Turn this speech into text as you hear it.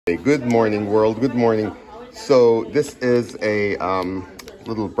Hey, good morning, world. Good morning. So this is a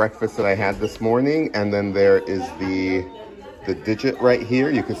little breakfast that I had this morning, and then there is the digit right here.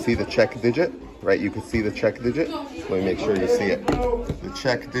 You can see the check digit, right? You can see the check digit. Let me make sure you see it. The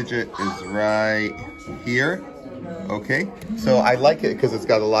check digit is right here. Okay, so I like it because it's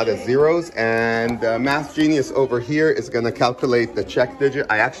got a lot of zeros, and Math Genius over here is going to calculate the check digit.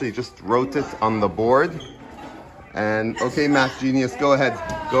 I actually just wrote it on the board. And okay, Math Genius, go ahead,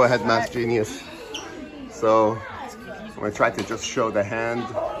 Math Genius. So I'm gonna try to just show the hand.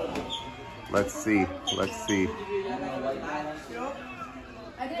 Let's see.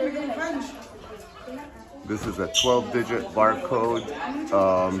 This is a 12-digit barcode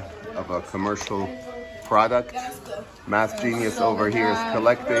of a commercial product. Math Genius over here is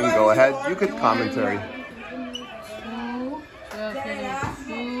collecting. Go ahead, you could commentary.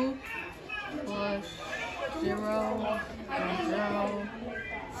 0,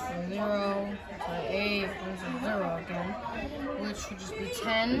 8, there's a 0 again, which should just be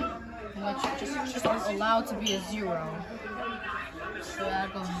 10, which just is allowed to be a 0. So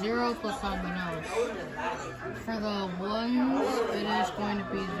that goes 0 plus something else. For the ones, it is going to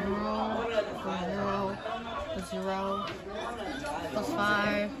be 0 plus 0 plus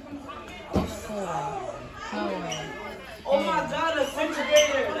 5 plus 4. No way. Oh my god, a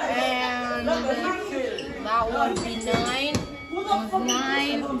centimeter! And that would be 9.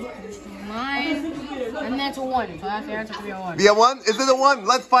 And that's a 1. So that's the answer to be a 1. Be a 1? Is it a 1?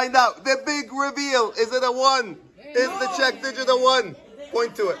 Let's find out. The big reveal. Is it a 1? Is the check digit a 1?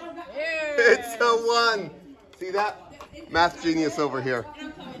 Point to it. It's a 1. See that? Math Genius over here.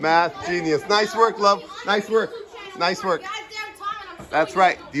 Math Genius. Nice work, love. Nice work. Nice work. That's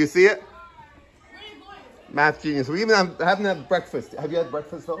right. Do you see it? Math Genius. We even haven't had breakfast. Have you had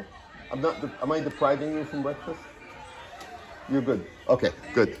breakfast though? Am I depriving you from breakfast? You're good. Okay,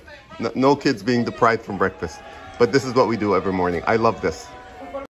 good. No kids being deprived from breakfast. But this is what we do every morning. I love this.